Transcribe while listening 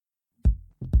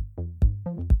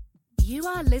You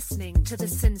are listening to the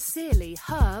Sincerely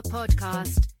Her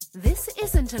podcast. This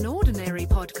isn't an ordinary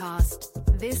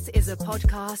podcast. This is a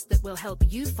podcast that will help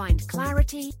you find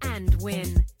clarity and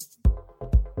win.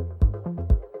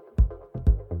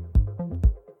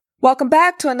 Welcome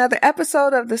back to another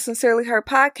episode of the Sincerely Her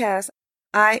podcast.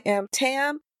 I am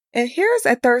Tam, and here's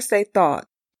a Thursday thought.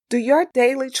 Do your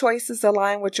daily choices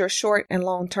align with your short and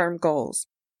long-term goals?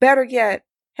 Better yet,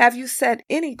 have you set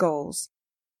any goals?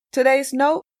 Today's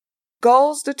note,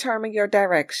 goals determine your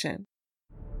direction.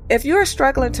 If you are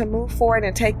struggling to move forward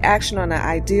and take action on an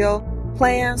ideal,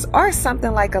 plans, or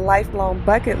something like a lifelong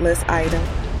bucket list item,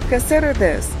 consider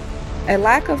this. A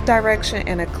lack of direction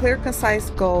and a clear, concise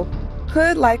goal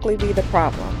could likely be the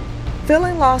problem.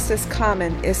 Feeling lost is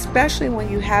common, especially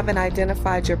when you haven't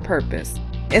identified your purpose.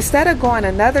 Instead of going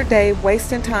another day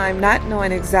wasting time not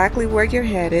knowing exactly where you're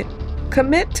headed,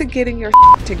 commit to getting your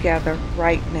together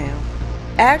right now.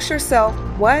 Ask yourself,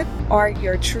 what are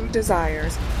your true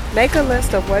desires? Make a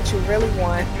list of what you really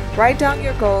want, write down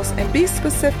your goals, and be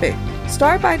specific.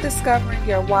 Start by discovering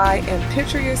your why and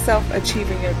picture yourself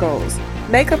achieving your goals.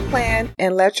 Make a plan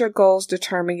and let your goals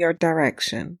determine your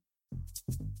direction.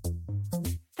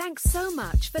 Thanks so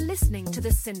much for listening to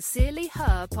the Sincerely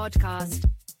Her podcast.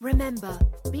 Remember,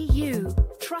 be you,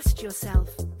 trust yourself,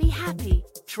 be happy,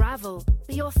 travel,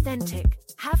 be authentic,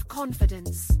 have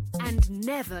confidence, and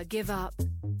never give up.